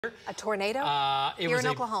A tornado here in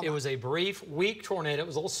Oklahoma. It was a brief, weak tornado. It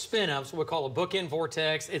was a little spin-up, so we call a bookend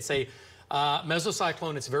vortex. It's a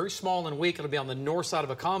mesocyclone. It's very small and weak. It'll be on the north side of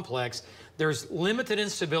a complex. There's limited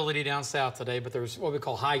instability down south today, but there's what we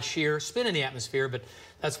call high shear, spin in the atmosphere, but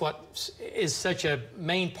that's what is such a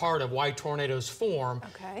main part of why tornadoes form,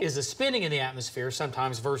 is the spinning in the atmosphere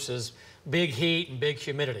sometimes versus big heat and big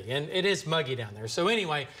humidity. And it is muggy down there. So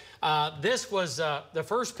anyway, this was the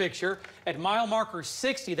first picture at mile marker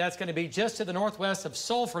 60. That's going to be just to the northwest of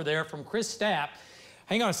Sulphur there from Chris Stapp.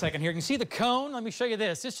 Hang on a second here. You can see the cone. Let me show you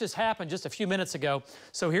this. This just happened just a few minutes ago.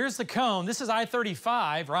 So here's the cone. This is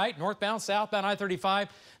I-35, right? Northbound, southbound I-35.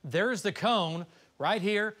 There's the cone right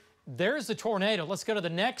here. There's the tornado. Let's go to the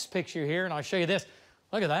next picture here, and I'll show you this.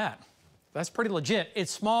 Look at that. That's pretty legit.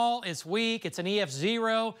 It's small. It's weak. It's an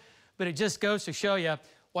EF0, but it just goes to show you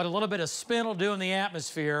what a little bit of spin will do in the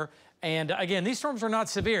atmosphere. And again, these storms are not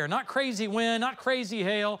severe. Not crazy wind, not crazy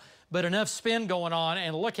hail, but enough spin going on.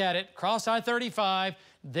 And look at it, cross I-35.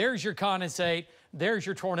 There's your condensate. There's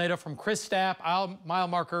your tornado from Chris Stapp, mile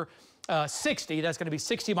marker 60. That's going to be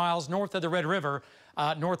 60 miles north of the Red River,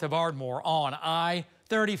 north of Ardmore on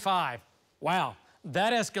I-35. Wow,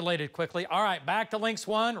 that escalated quickly. All right, back to Links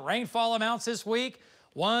 1. Rainfall amounts this week.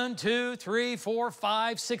 1, 2, 3, 4,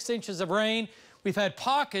 5, 6 inches of rain. We've had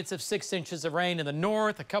pockets of 6 inches of rain in the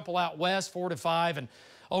north, a couple out west, 4 to 5, and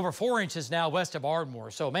over 4 inches now west of Ardmore.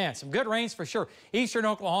 So, man, some good rains for sure. Eastern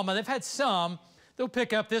Oklahoma, they've had some. They'll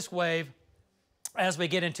pick up this wave as we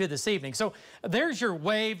get into this evening. So there's your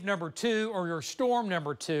wave number 2 or your storm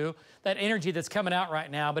number 2, that energy that's coming out right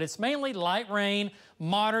now. But it's mainly light rain,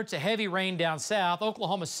 moderate to heavy rain down south.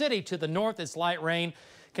 Oklahoma City to the north is light rain.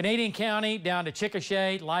 Canadian County down to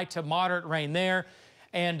Chickasha, light to moderate rain there.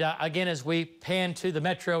 And again, as we pan to the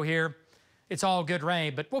metro here, it's all good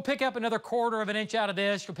rain. But we'll pick up another 1/4 of an inch out of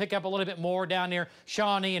this. You'll pick up a little bit more down near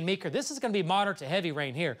Shawnee and Meeker. This is going to be moderate to heavy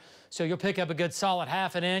rain here. So you'll pick up a good solid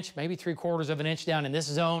 1/2 an inch, maybe 3/4 of an inch down in this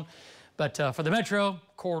zone. But for the metro,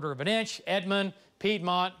 1/4 of an inch. Edmond,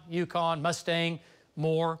 Piedmont, Yukon, Mustang,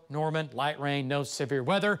 Moore, Norman, light rain, no severe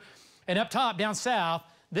weather. And up top, down south,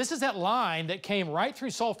 this is that line that came right through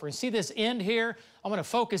Sulphur. And see this end here? I'm going to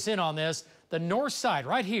focus in on this. The north side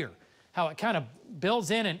right here, how it kind of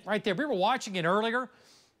builds in and right there. We were watching it earlier,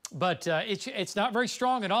 but it's not very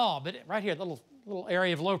strong at all. But right here, little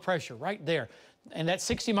area of low pressure right there. And that's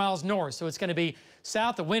 60 miles north. So it's going to be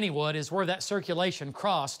south of Wynnewood is where that circulation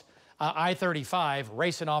crossed I-35,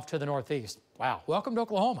 racing off to the northeast. Wow. Welcome to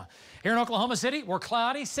Oklahoma. Here in Oklahoma City, we're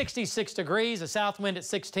cloudy, 66 degrees, a south wind at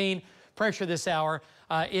 16. Pressure this hour,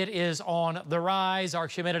 it is on the rise. Our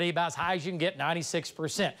humidity about as high as you can get,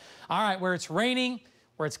 96%. All right, where it's raining,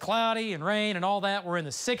 where it's cloudy and rain and all that, we're in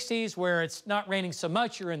the 60s. Where it's not raining so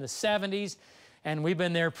much, you're in the 70s. And we've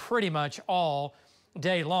been there pretty much all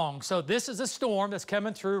day long. So this is a storm that's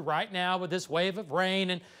coming through right now with this wave of rain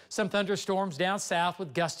and some thunderstorms down south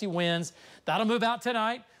with gusty winds. That'll move out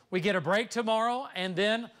tonight. We get a break tomorrow, and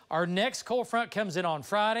then our next cold front comes in on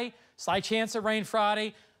Friday. Slight chance of rain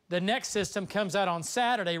Friday. The next system comes out on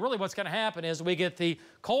Saturday. Really what's going to happen is we get the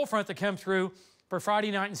cold front to come through for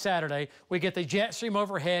Friday night and Saturday. We get the jet stream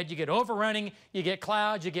overhead. You get overrunning, you get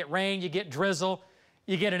clouds, you get rain, you get drizzle,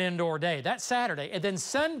 you get an indoor day. That's Saturday. And then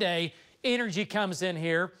Sunday, energy comes in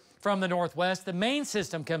here from the northwest. The main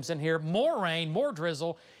system comes in here, more rain, more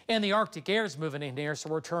drizzle, and the Arctic air is moving in here, so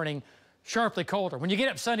we're turning sharply colder. When you get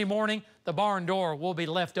up Sunday morning, the barn door will be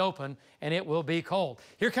left open, and it will be cold.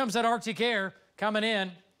 Here comes that Arctic air coming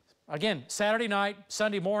in. Again, Saturday night,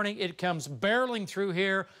 Sunday morning, it comes barreling through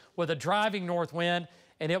here with a driving north wind,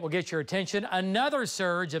 and it will get your attention. Another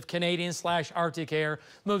surge of Canadian/Arctic air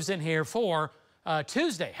moves in here for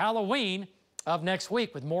Tuesday, Halloween of next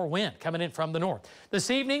week, with more wind coming in from the north. This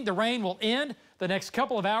evening, the rain will end the next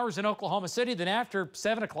couple of hours in Oklahoma City. Then after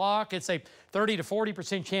 7 o'clock, it's a 30 to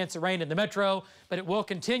 40% chance of rain in the metro, but it will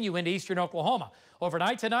continue into eastern Oklahoma.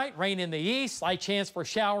 Overnight tonight, rain in the east, slight chance for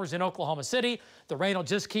showers in Oklahoma City. The rain will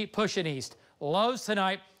just keep pushing east. Lows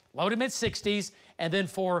tonight, low to mid-60s, and then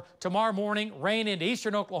for tomorrow morning, rain into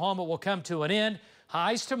eastern Oklahoma will come to an end.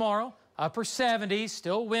 Highs tomorrow, upper 70s,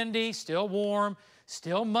 still windy, still warm,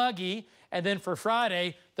 still muggy. And then for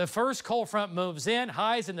Friday, the first cold front moves in,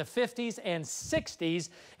 highs in the 50s and 60s.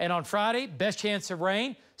 And on Friday, best chance of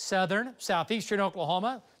rain, southern, southeastern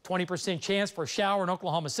Oklahoma, 20% chance for a shower in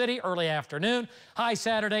Oklahoma City early afternoon. High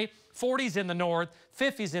Saturday, 40s in the north,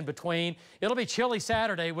 50s in between. It'll be chilly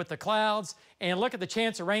Saturday with the clouds. And look at the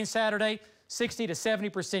chance of rain Saturday, 60 to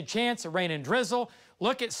 70% chance of rain and drizzle.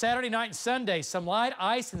 Look at Saturday night and Sunday, some light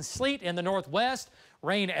ice and sleet in the northwest,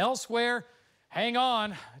 rain elsewhere. Hang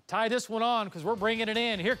on, tie this one on because we're bringing it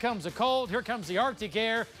in. Here comes the cold, here comes the Arctic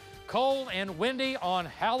air. Cold and windy on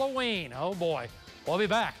Halloween. Oh boy. We'll be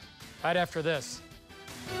back right after this.